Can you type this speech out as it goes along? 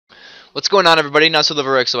What's going on, everybody?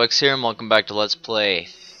 NotSoLiverXOX here, and welcome back to Let's Play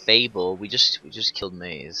Fable. We just killed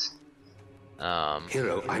Maze.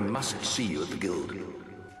 Hero, I must see you at the guild.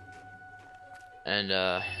 And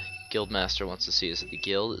Guildmaster wants to see us at the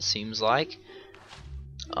guild, it seems like.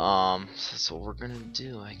 So that's what we're gonna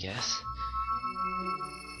do, I guess.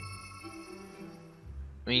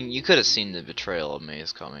 I mean, you could have seen the betrayal of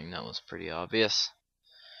Maze coming. That was pretty obvious.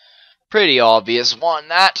 Pretty obvious one,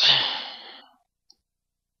 that.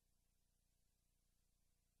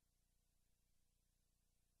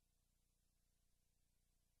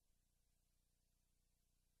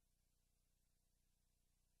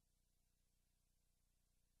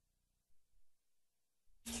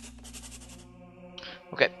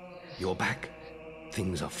 Okay. You're back.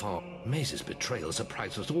 Things are far. Maze's betrayal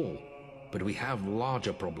surprised us all. But we have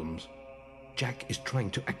larger problems. Jack is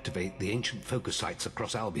trying to activate the ancient focus sites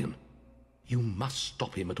across Albion. You must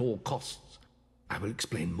stop him at all costs. I will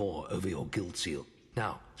explain more over your guild seal.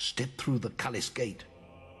 Now, step through the Cullis gate.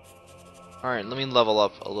 Alright, let me level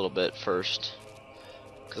up a little bit first.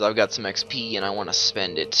 Because I've got some XP and I want to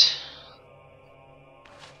spend it.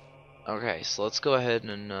 Okay, so let's go ahead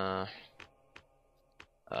and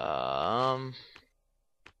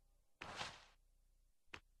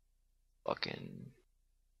fucking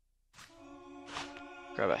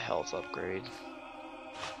grab a health upgrade.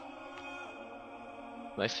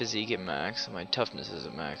 My physique at max, and my toughness is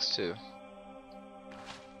at max too.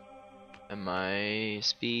 And my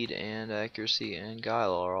speed and accuracy and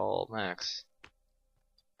guile are all max.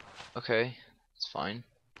 Okay, it's fine.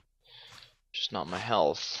 Just not my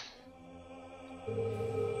health.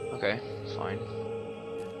 Okay, fine.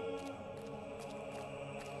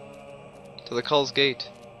 To the Cullis gate.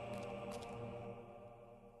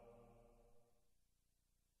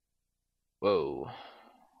 Whoa.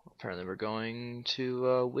 Apparently we're going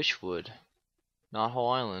to Wishwood,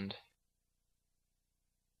 Knothole Island.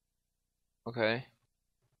 Okay.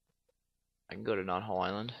 I can go to Knothole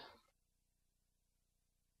Island.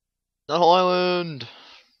 Knothole Island!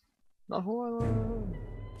 Knothole Island!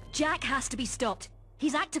 Jack has to be stopped.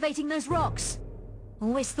 He's activating those rocks.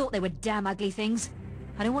 Always thought they were damn ugly things.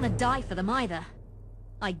 I don't want to die for them either.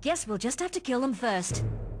 I guess we'll just have to kill them first.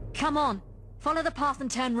 Come on, follow the path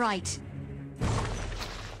and turn right.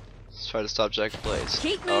 Let's try to stop Jack's blaze.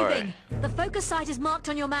 Keep moving. Right. The focus site is marked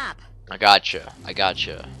on your map. I gotcha. I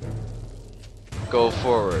gotcha. Go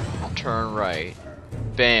forward. Turn right.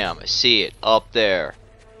 Bam. I see it. Up there.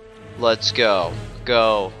 Let's go.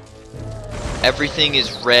 Go. Everything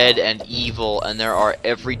is red and evil, and there are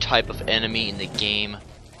every type of enemy in the game.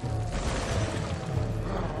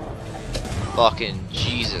 Fucking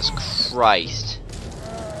Jesus Christ.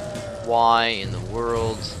 Why in the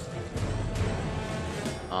world?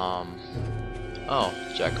 Oh,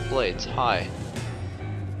 Jack of Blades, hi.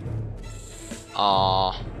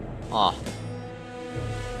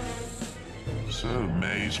 So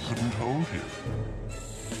Maze couldn't hold him.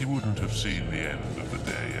 He wouldn't have seen the end of the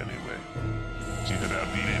day anyway. He had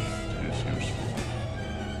outlived his useful.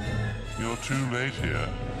 You're too late here.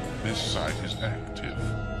 This site is active.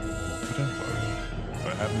 But don't worry,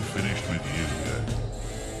 I haven't finished with you yet.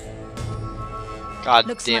 God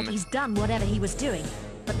Looks damn like it. he's done whatever he was doing,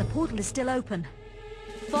 but the portal is still open.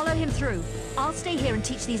 Follow him through. I'll stay here and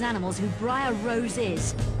teach these animals who Briar Rose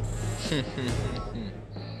is.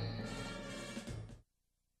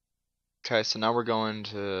 Okay, so now we're going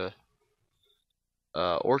to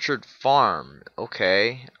Orchard Farm.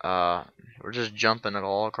 Okay, we're just jumping it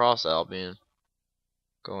all across Albion,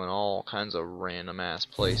 going all kinds of random ass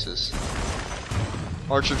places.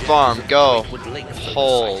 Orchard Farm, go!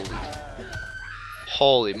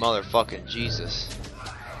 Holy motherfucking Jesus!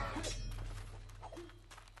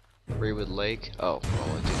 Reedwood Lake. Oh, it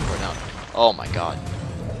didn't burn out. Oh my God!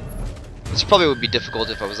 This probably would be difficult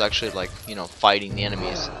if I was actually, like, you know, fighting the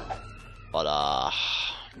enemies. But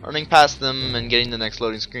running past them and getting the next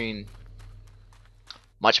loading screen,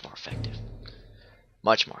 much more effective.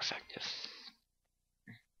 Much more effective.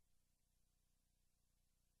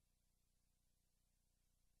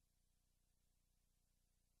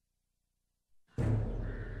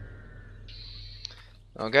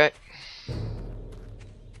 Okay.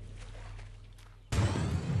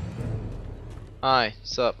 Hi,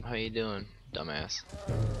 sup? How you doing, dumbass?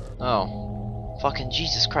 Oh, fucking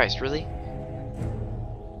Jesus Christ, really?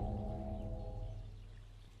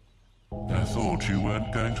 I thought you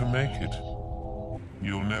weren't going to make it.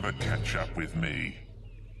 You'll never catch up with me.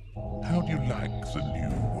 How do you like the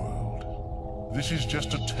new world? This is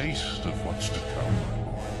just a taste of what's to come, my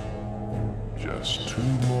boy. Just 2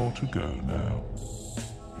 more to go now.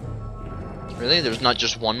 Really? There's not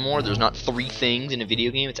just one more? There's not 3 things in a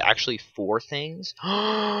video game? It's actually 4 things?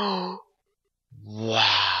 Wow.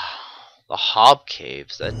 The Hob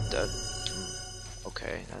Caves. That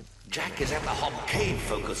okay. Jack is at the Hob Cave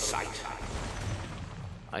focus site.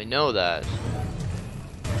 I know that.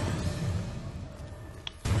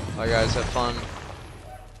 Bye guys, have fun.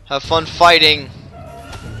 Have fun fighting!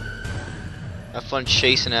 Have fun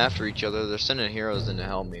chasing after each other. They're sending heroes in to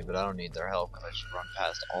help me, but I don't need their help because I just run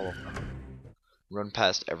past all of them. Run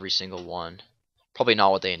past every single one. Probably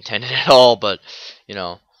not what they intended at all, but, you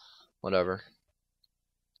know, whatever.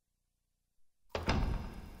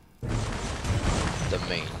 The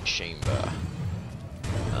main chamber.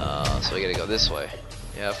 So we gotta go this way.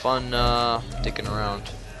 Yeah, have fun dicking around.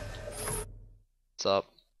 What's up?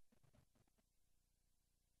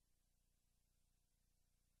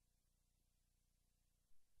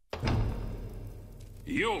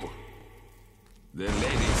 You, the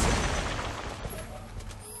ladies.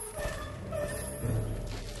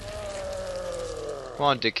 Come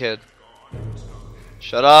on, dickhead.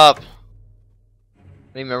 Shut up. I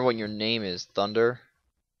don't even remember what your name is. Thunder.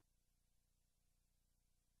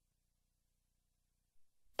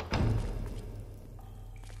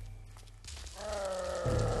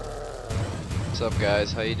 What's up,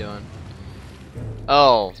 guys? How you doing?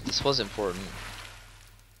 Oh, this was important.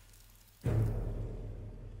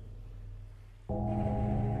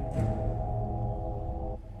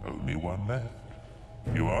 Only one left.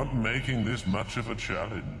 You aren't making this much of a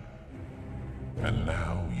challenge. And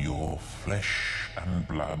now your flesh and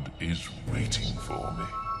blood is waiting for me.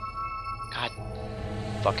 God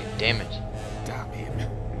fucking damn it. Damn him.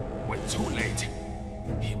 We're too late.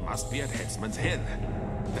 He must be at Headsman's Hill.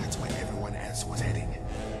 That's where everyone else was heading.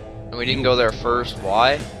 And we didn't go there first.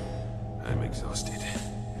 Why? I'm exhausted.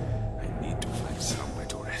 I need to find somewhere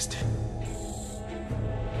to rest.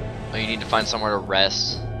 Oh, you need to find somewhere to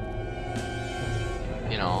rest.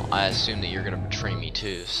 You know, I assume that you're gonna betray me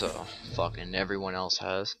too, so fucking everyone else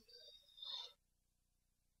has.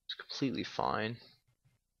 It's completely fine.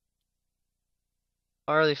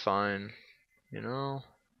 Entirely fine. You know?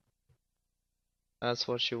 That's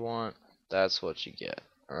what you want. That's what you get.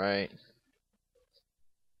 Alright?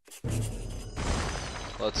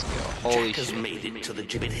 Let's go. Holy Jack has shit. made it to the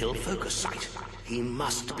Gibbet Hill focus site. He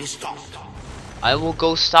must be stopped. I will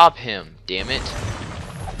go stop him, damn it.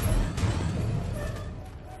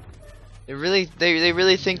 They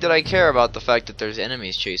really think that I care about the fact that there's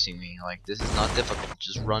enemies chasing me. Like, this is not difficult.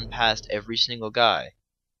 Just run past every single guy.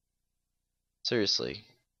 Seriously.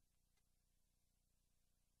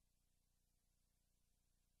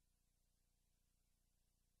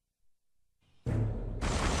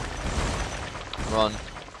 Run.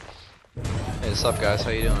 Hey, what's up, guys?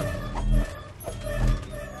 How you doing?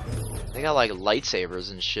 They got like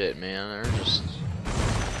lightsabers and shit, man. They're just.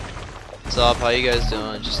 What's up? How you guys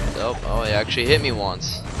doing? Just oh, he actually hit me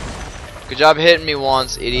once. Good job hitting me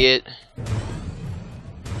once, idiot.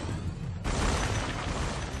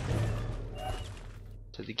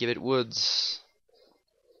 To the Gibbet Woods.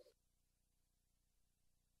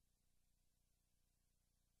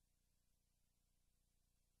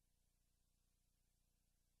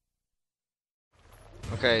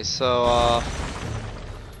 Okay, so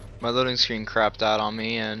my loading screen crapped out on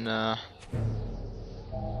me, and I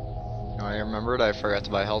remembered I forgot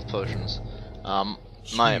to buy health potions.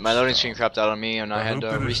 My loading screen crapped out on me, and I had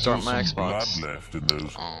to restart my Xbox. Blood left in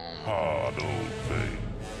those hard old veins.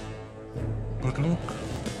 But look,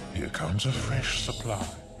 here comes a fresh supply.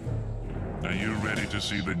 Are you ready to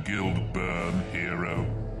see the guild burn, hero?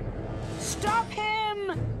 Stop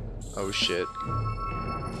him! Oh shit.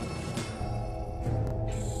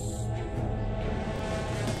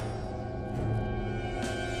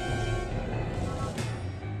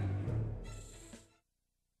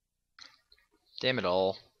 Damn it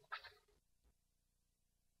all.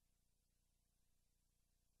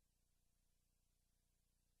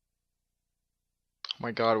 Oh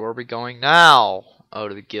my god, where are we going now? Oh,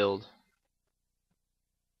 to the guild.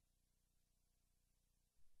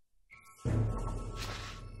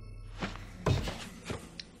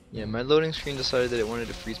 Yeah, my loading screen decided that it wanted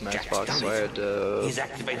to freeze my Xbox, so I had to...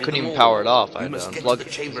 couldn't even power it off. I had to unplug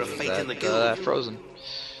it because that frozen.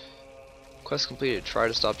 Quest completed. Try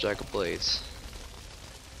to stop Jack of Blades.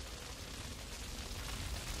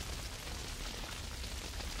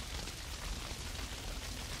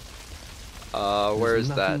 Where is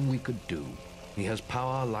that? There's nothing we could do. He has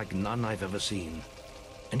power like none I've ever seen.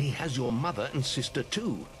 And he has your mother and sister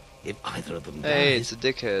too. If either of them Hey, dies, it's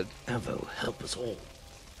a dickhead. Avo, help us all.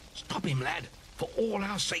 Stop him, lad. For all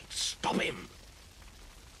our sakes, stop him.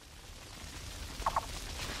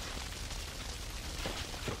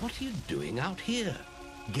 What are you doing out here?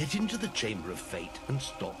 Get into the Chamber of Fate and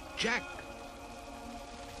stop Jack.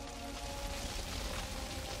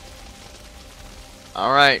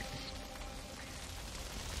 Alright.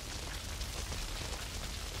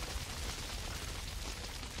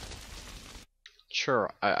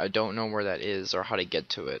 Sure, I don't know where that is or how to get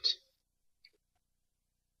to it.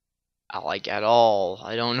 At all.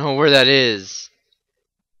 I don't know where that is.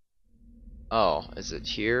 Oh, is it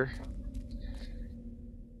here?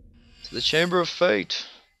 To the Chamber of Fate.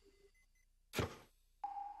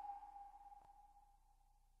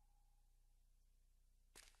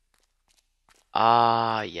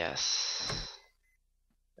 Ah, yes.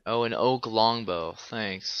 Oh, an oak longbow.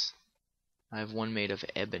 Thanks. I have one made of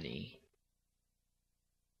ebony.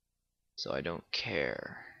 So I don't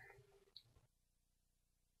care.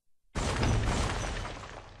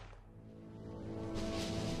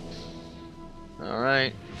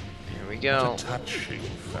 Alright, here we go. What a touching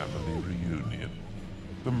family reunion.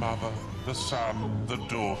 The mother, the son, the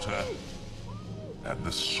daughter, and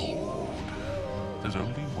the sword. There's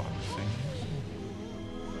only one thing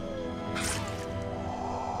missing.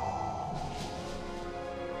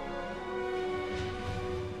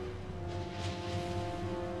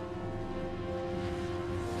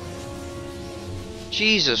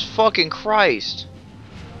 Jesus fucking Christ.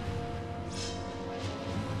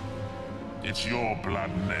 It's your blood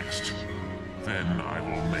next. Then I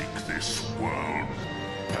will make this world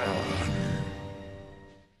burn.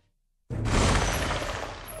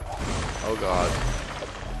 Oh god.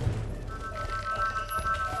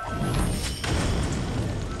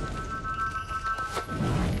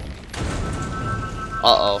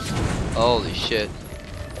 Uh-oh. Holy shit.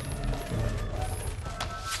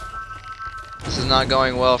 This is not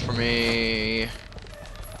going well for me.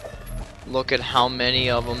 Look at how many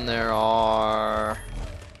of them there are.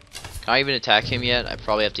 Can I even attack him yet? I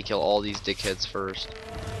probably have to kill all these dickheads first.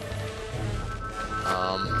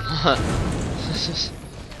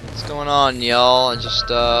 What's going on, y'all? I just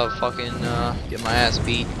fucking get my ass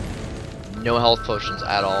beat. No health potions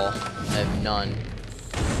at all. I have none.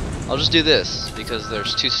 I'll just do this because they're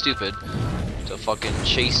too stupid to fucking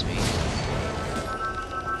chase me.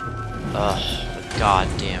 Ugh, god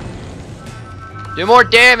damn. Do more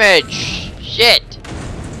damage! Shit!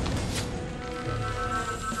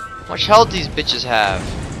 How much health these bitches have?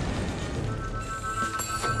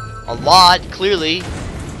 A lot, clearly.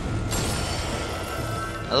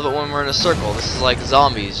 I love it when we're in a circle. This is like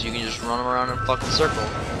zombies. You can just run them around in a fucking circle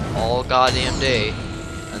all goddamn day,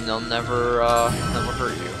 and they'll never, never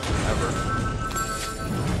hurt you, ever.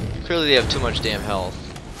 Clearly they have too much damn health.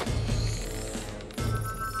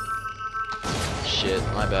 Shit,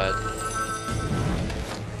 my bad.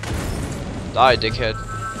 Die, dickhead.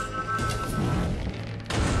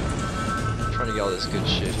 I'm trying to get all this good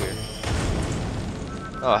shit here.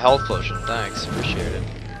 Oh, health potion, thanks, appreciate it.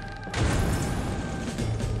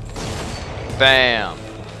 Bam!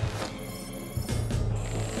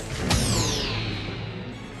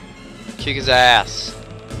 Kick his ass.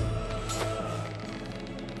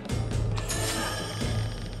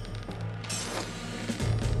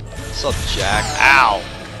 What's up, Jack? Ow!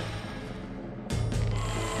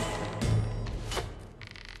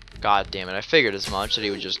 God damn it, I figured as much that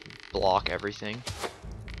he would just block everything.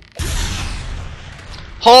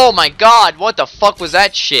 Oh my god, what the fuck was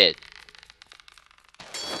that shit?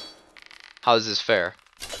 How is this fair?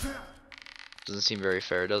 Doesn't seem very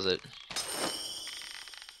fair, does it?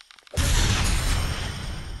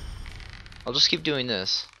 I'll just keep doing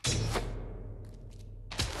this.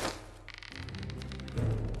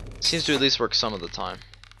 Seems to at least work some of the time.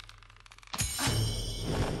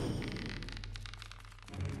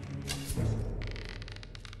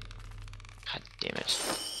 God damn it.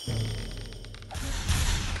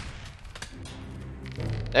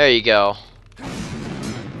 There you go.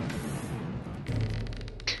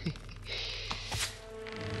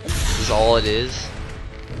 This is all it is?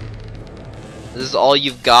 This is all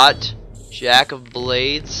you've got? Jack of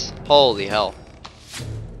Blades? Holy hell.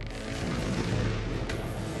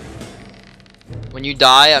 When you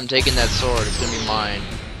die, I'm taking that sword. It's gonna be mine.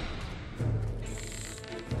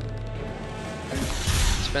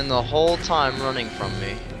 Spend the whole time running from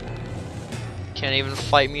me. Can't even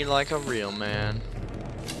fight me like a real man.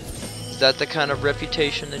 Is that the kind of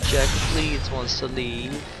reputation that Jack of Blades wants to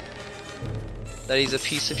leave? That he's a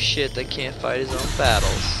piece of shit that can't fight his own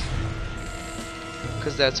battles?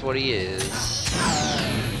 Cause that's what he is.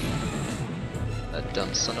 That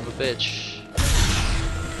dumb son of a bitch.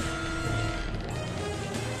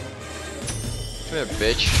 Come here,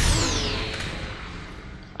 bitch.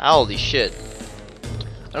 Holy shit.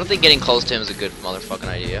 I don't think getting close to him is a good motherfucking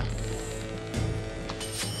idea.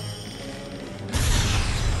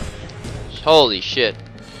 Holy shit.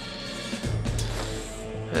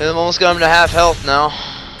 I'm almost got him to half health now.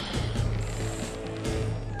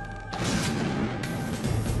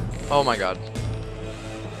 Oh my god.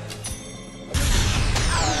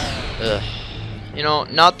 Ugh. You know,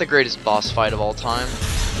 not the greatest boss fight of all time.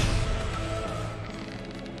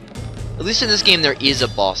 At least in this game there is a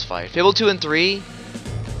boss fight. Fable 2 and 3,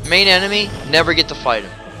 main enemy, never get to fight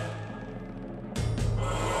him.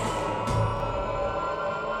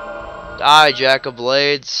 Die, Jack of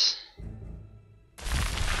Blades.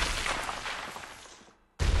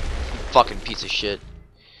 Fucking piece of shit.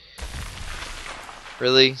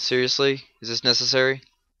 Really? Seriously? Is this necessary?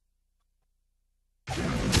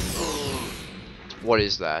 What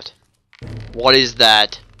is that? What is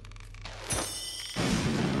that?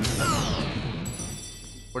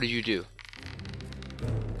 What did you do?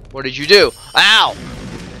 What did you do? Ow!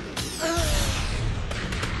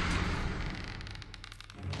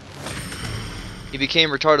 He became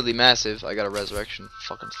retardedly massive. I got a resurrection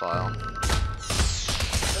fucking file.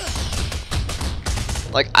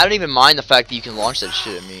 Like, I don't even mind the fact that you can launch that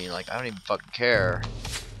shit at me. Like, I don't even fucking care.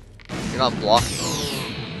 You're not blocking.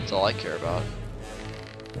 That's all I care about.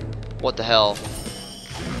 What the hell?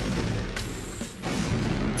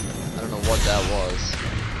 I don't know what that was.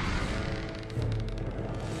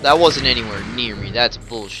 That wasn't anywhere near me. That's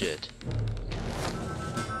bullshit.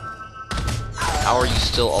 How are you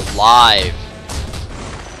still alive?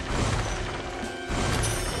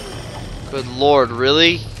 Good lord,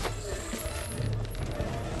 really?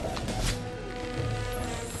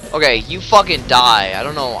 Okay, you fucking die. I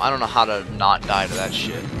don't know how to not die to that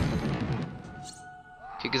shit.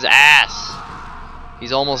 Kick his ass.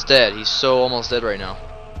 He's almost dead. He's so almost dead right now.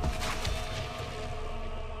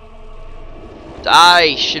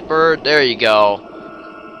 Die, shitbird. There you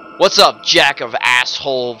go. What's up, Jack of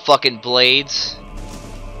asshole fucking blades?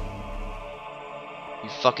 You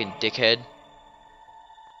fucking dickhead.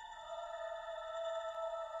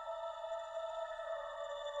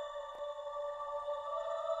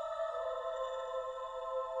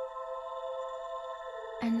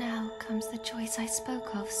 And now comes the choice I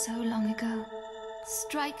spoke of so long ago.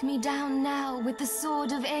 Strike me down now with the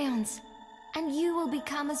sword of Aeons, and you will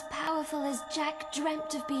become as powerful as Jack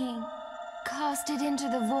dreamt of being. Cast it into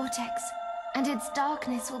the vortex, and its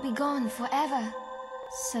darkness will be gone forever.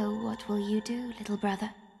 So what will you do, little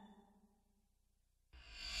brother?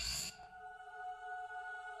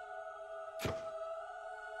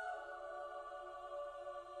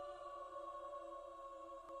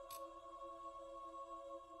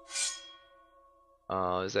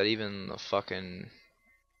 Is that even a fucking... Is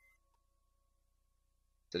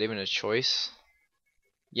that even a choice?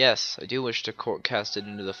 Yes, I do wish to cast it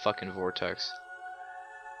into the fucking vortex.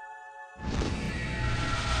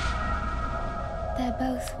 They're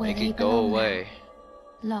both where Make they it go belong away.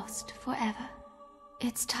 now, lost forever.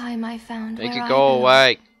 It's time I found Make where it I go belong.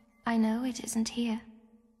 away. I know it isn't here.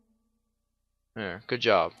 There, good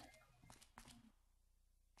job.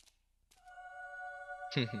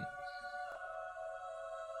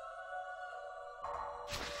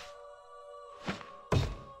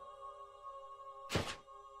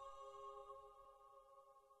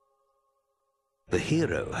 The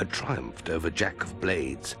hero had triumphed over Jack of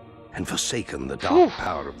Blades and forsaken the dark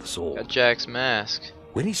power of the Got sword. Jack's mask.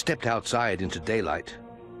 When he stepped outside into daylight,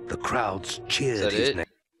 the crowds Is cheered that his it?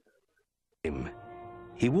 name.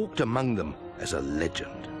 He walked among them as a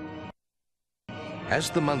legend. As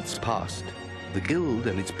the months passed, the guild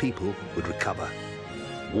and its people would recover.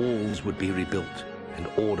 Walls would be rebuilt and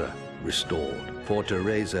order restored. For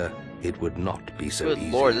Teresa, it would not be so Good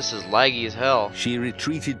easy. lord, this is laggy as hell. She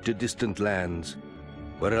retreated to distant lands,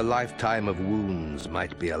 where a lifetime of wounds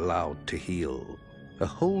might be allowed to heal. A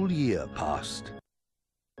whole year passed.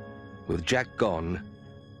 With Jack gone,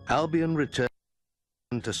 Albion returned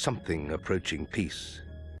to something approaching peace.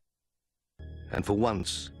 And for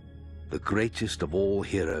once, the greatest of all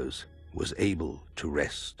heroes was able to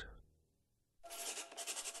rest.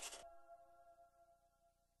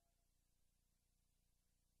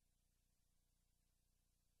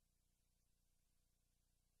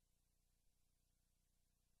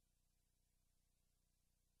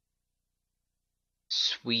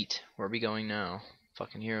 Sweet. Where are we going now?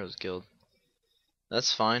 Fucking Heroes Guild.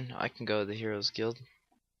 That's fine. I can go to the Heroes Guild.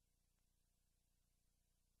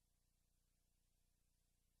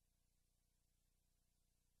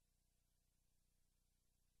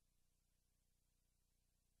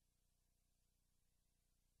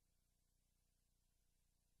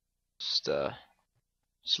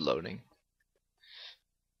 Just loading.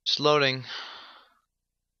 It's loading.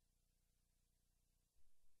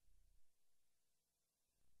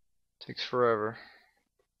 Takes forever.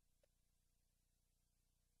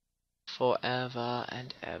 Forever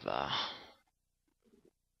and ever.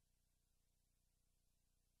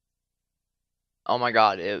 Oh my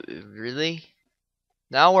god, really?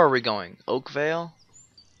 Now where are we going? Oakvale?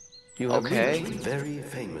 You have Okay. reached very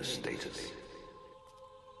famous status.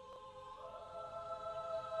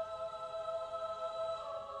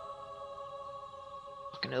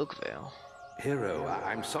 Fucking Oakvale. Hero,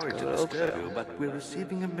 I'm sorry to disturb you, but we're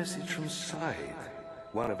receiving a message from Scythe,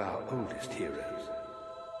 one of our oldest heroes.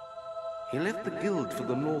 He left the guild for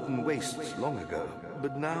the Northern Wastes long ago,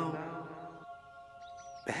 but now...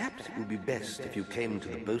 Perhaps it would be best if you came to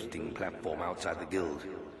the boasting platform outside the guild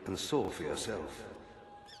and saw for yourself.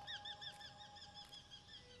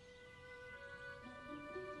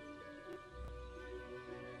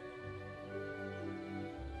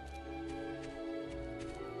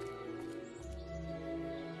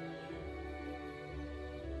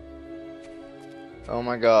 Oh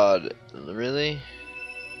my god, really?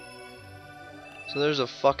 So there's a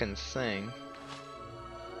fucking thing.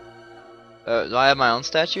 Do I have my own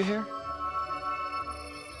statue here?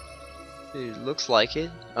 Dude, looks like it.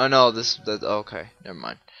 Oh no, okay, never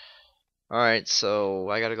mind. Alright, so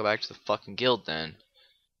I gotta go back to the fucking guild then.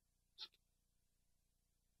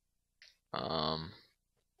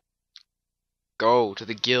 Go to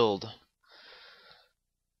the guild.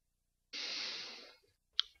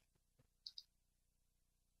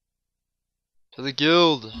 To the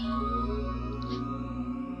guild.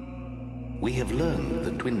 We have learned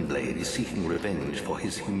the Twin Blade is seeking revenge for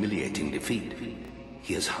his humiliating defeat.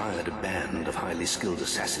 He has hired a band of highly skilled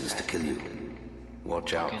assassins to kill you.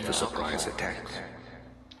 Watch out for surprise attacks.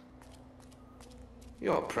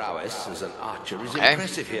 Your prowess as an archer is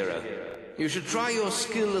impressive, hero. You should try your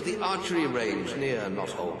skill at the archery range near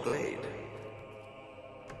Knothole Glade.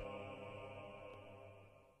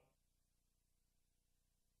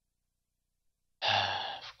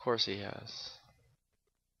 Of course he has.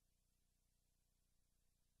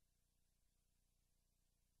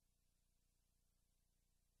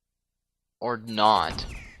 Or not.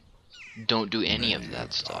 Don't do any of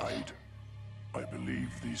that stuff. Died. I believe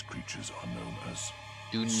these creatures are known as...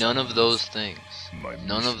 Do none of those things. My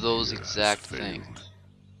None of those mission here exact has failed. things.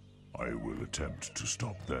 I will attempt to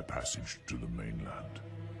stop their passage to the mainland.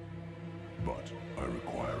 But I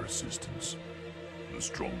require assistance. The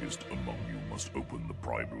strongest among you must open the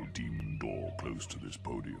primal demon door close to this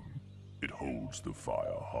podium. It holds the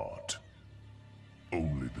fire heart.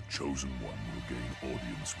 Only the chosen one will gain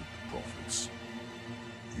audience with the prophets.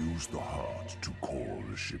 Use the heart to call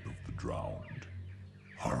the ship of the drowned.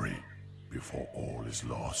 Hurry, before all is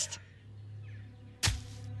lost.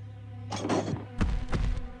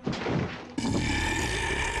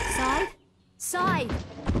 Scythe? Scythe!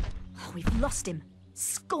 Oh, we've lost him.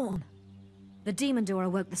 Scorn! The demon door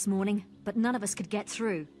awoke this morning, but none of us could get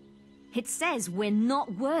through. It says we're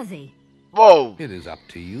not worthy. Whoa! It is up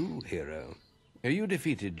to you, hero. You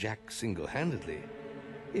defeated Jack single-handedly.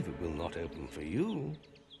 If it will not open for you...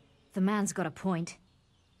 The man's got a point.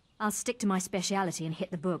 I'll stick to my speciality and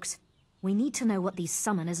hit the books. We need to know what these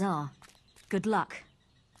summoners are. Good luck.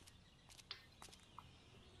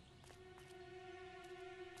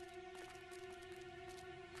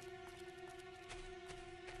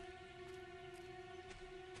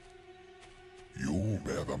 You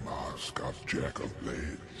bear the mask of Jack of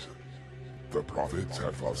Blades. The prophets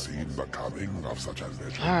had foreseen the coming of such a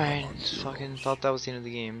legend. Alright, among fucking heroes. thought that was the end of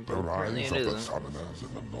the game, The but apparently rise it of the isn't. summoners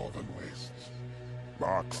in the northern wastes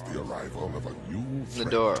marks the arrival of a new The threat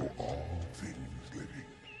door. to all things living.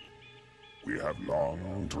 We have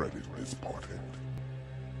long dreaded this portent.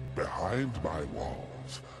 Behind my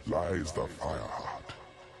walls lies the Fireheart.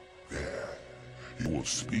 There, you will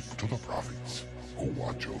speak to the prophets who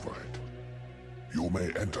watch over it. You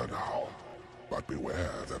may enter now, but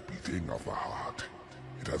beware the beating of the heart.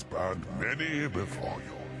 It has burned many before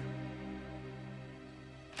you.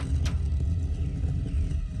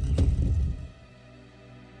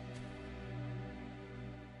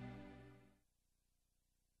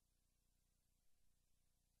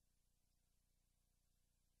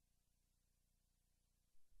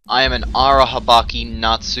 I am an Arahabaki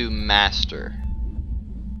Natsu master.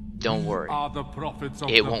 Don't worry. Are the prophets of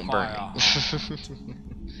It the won't burn fire. me.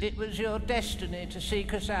 It was your destiny to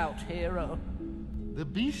seek us out, hero. The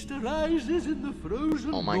beast arises in the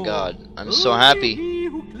frozen Oh my dawn. god, I'm Only so happy. He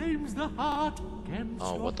who claims the heart can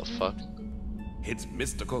Oh, what the stop fuck? Its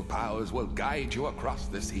mystical powers will guide you across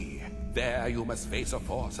the sea. There you must face a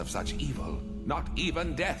force of such evil. Not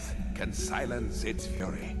even death can silence its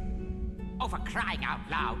fury. Oh, for crying out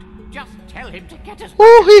loud. Just tell him to get us...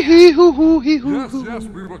 Hoo hee hee hoo hoo hee hoo Yes, hoo. yes,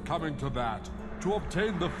 we were coming to that. To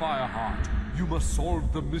obtain the fire heart, you must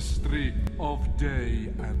solve the mystery of day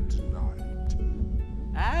and night.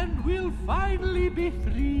 And we'll finally be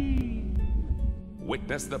free.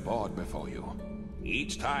 Witness the board before you.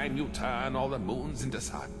 Each time you turn all the moons into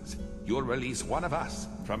suns, you'll release one of us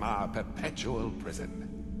from our perpetual prison.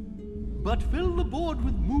 But fill the board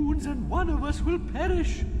with moons and one of us will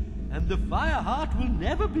perish. And the fire heart will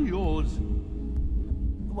never be yours.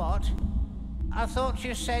 What? I thought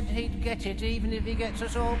you said he'd get it even if he gets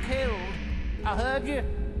us all killed. I heard you.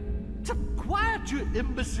 Quiet, you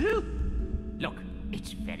imbecile! Look,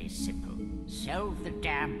 it's very simple. Solve the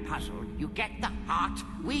damn puzzle. You get the heart.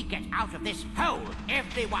 We get out of this hole.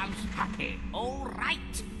 Everyone's happy. All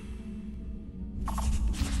right?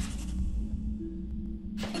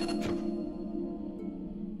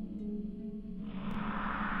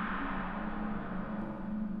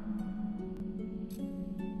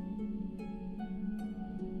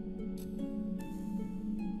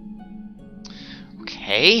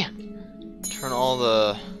 Okay. Turn all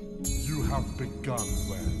the... You have begun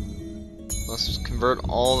well. Let's convert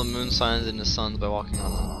all the moon signs into suns by walking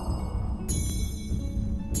on them.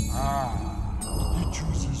 Ah, he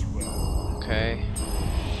chooses well. Okay.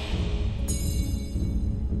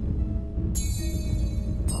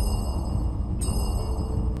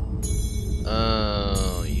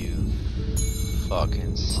 Oh, you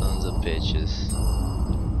fucking sons of bitches.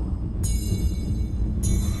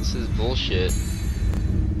 This is bullshit.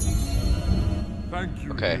 Thank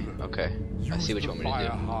you. Okay, Healer. okay. I see what you want me to Fire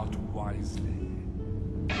do. heart wisely.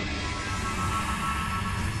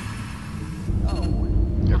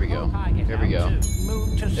 There we go. There we go.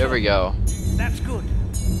 There we go. That's good.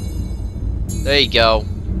 There you go.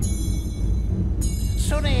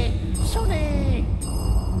 Sonny! Sonny!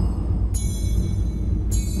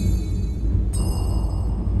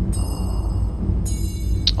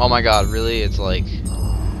 Oh my god, really? It's like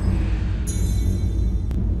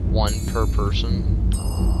one per person?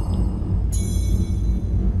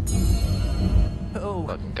 Oh,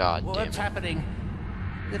 Fucking god damn what's it. happening?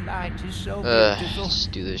 The light is so beautiful. Let's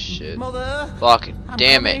do this shit. Mother! Fucking I'm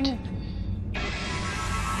damn coming. it.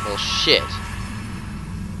 Well, shit.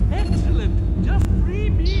 Excellent! Just free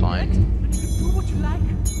me. It's fine. next, and you can do what you like.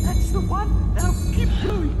 That's the one. Now keep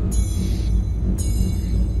going.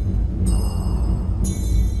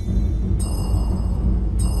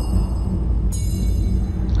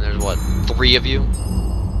 And there's what, 3 of you?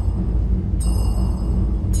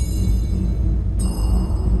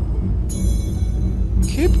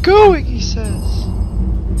 Keep going, he says.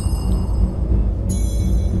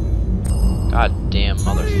 God damn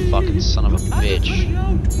motherfucking son of a bitch.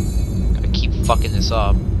 Gotta keep fucking this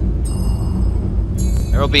up.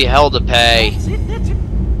 There'll be hell to pay. That's it, that's it.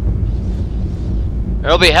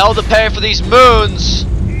 There'll be hell to pay for these moons.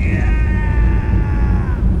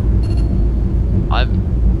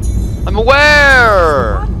 I'm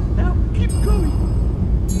aware. Now keep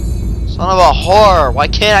going. Son of a whore. Why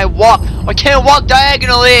can't I walk? Why can't I walk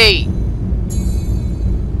diagonally?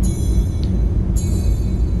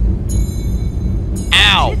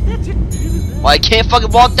 Ow. That's it. Why I can't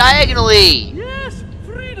fucking walk diagonally? Yes,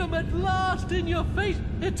 freedom at last in your face.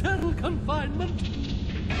 Eternal confinement.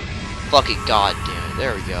 Fucking goddamn it.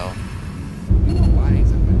 There we go. You are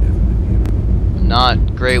wise and benevolent. I'm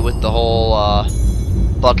not great with the whole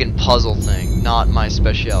fucking puzzle thing. Not my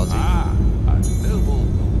specialty. Ah, a noble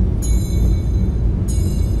goal.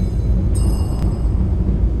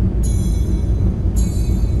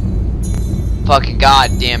 Fucking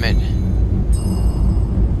goddamn it.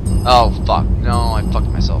 Oh fuck. No, I fucked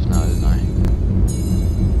myself now, didn't I?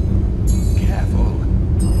 Careful.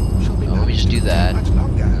 She'll be No, let me just do that. much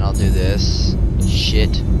longer. And I'll do this.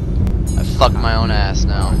 Shit. I fucked my own ass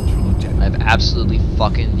now. I've absolutely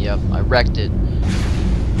fucking, yep, I wrecked it.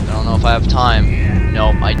 I don't know if I have time.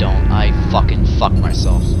 Nope, I don't. I fucking fucked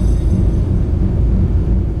myself.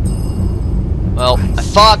 Well, I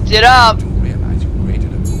fucked it up! To realize you created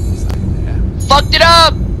a moon sign there. Fucked it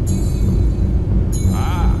up!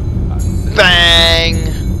 Ah, a noble Bang!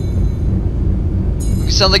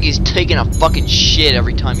 It sounds like he's taking a fucking shit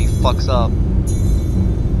every time he fucks up.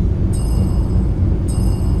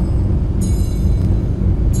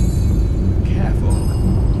 careful.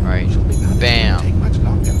 Alright, She'll be not bam. take much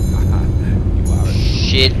longer. You are a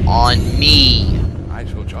Shit on me, I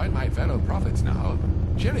shall join my fellow prophets now.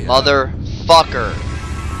 Cheerio. motherfucker.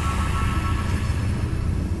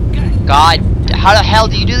 God, how the hell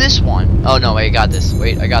do you do this one? Oh no, wait, I got this.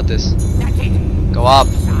 Wait, I got this. That's it. Go up.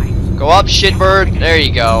 Go up, shitbird. There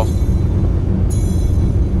you go.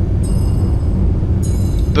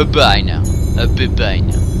 Bye-bye now. Bye-bye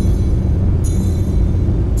now.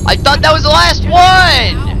 I thought that was the last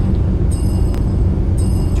one!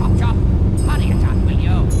 Chop chop! Hurry it up, will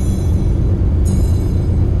you?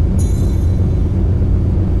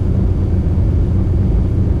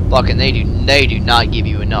 Fucking they do not give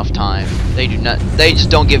you enough time. They just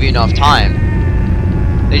don't give you enough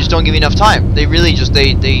time. They just don't give you enough time. They really just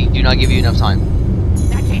they do not give you enough time.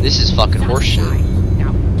 This is fucking horseshit.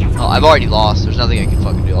 Oh, I've already lost. There's nothing I can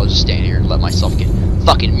fucking do. I'll just stand here and let myself get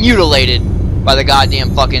fucking mutilated by the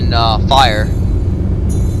goddamn fucking fire.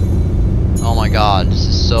 Oh my god, this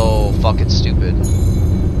is so fucking stupid.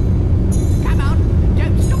 Come on,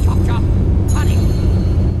 don't stop, chop chop. Hurry.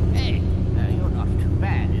 Hey, you're not too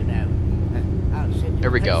bad, you know. I'll send you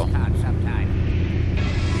Here we a go. postcard sometime.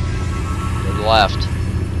 Go to the left.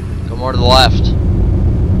 Go more to the left.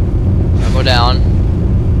 Now go down.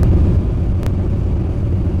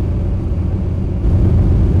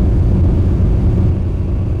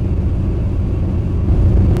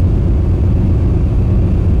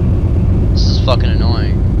 Fucking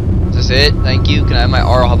annoying. Is this it? Thank you. Can I have my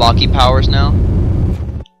Arahabaki powers now?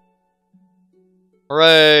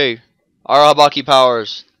 Hooray! Arahabaki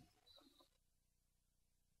powers.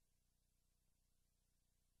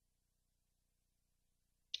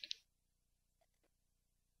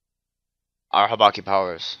 Arahabaki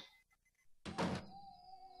powers.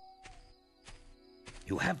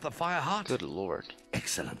 You have the fire heart? Good lord.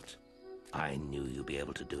 Excellent. I knew you'd be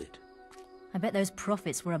able to do it. I bet those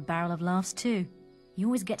prophets were a barrel of laughs too. You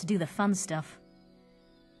always get to do the fun stuff.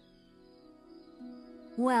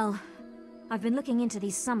 Well, I've been looking into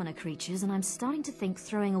these summoner creatures, and I'm starting to think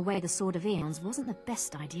throwing away the Sword of Aeons wasn't the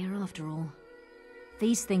best idea after all.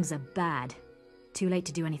 These things are bad. Too late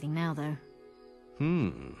to do anything now, though.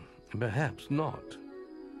 Perhaps not.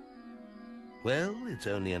 Well, it's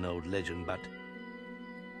only an old legend, but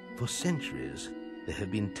for centuries there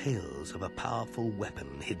have been tales of a powerful weapon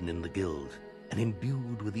hidden in the guild and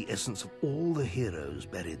imbued with the essence of all the heroes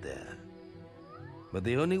buried there. But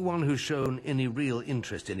the only one who's shown any real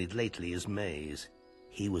interest in it lately is Maze.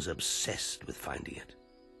 He was obsessed with finding it.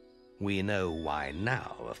 We know why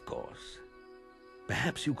now, of course.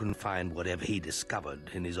 Perhaps you can find whatever he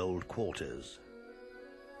discovered in his old quarters.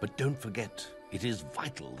 But don't forget, it is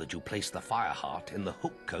vital that you place the fire heart in the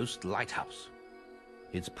Hook Coast Lighthouse.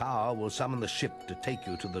 Its power will summon the ship to take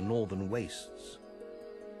you to the northern wastes.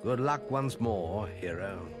 Good luck once more,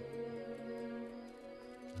 hero.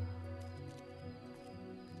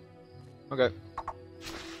 Okay.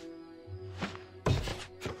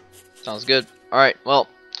 Sounds good. Alright, well,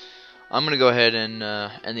 I'm gonna go ahead and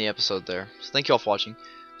end the episode there. So thank you all for watching.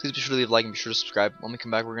 Please be sure to leave a like and be sure to subscribe. When we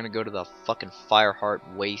come back, we're gonna go to the fucking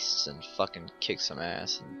Fireheart Wastes and fucking kick some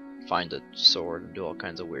ass and find a sword and do all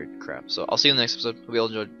kinds of weird crap. So I'll see you in the next episode. Hope you all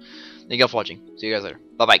enjoyed. Thank you all for watching. See you guys later.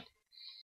 Bye bye.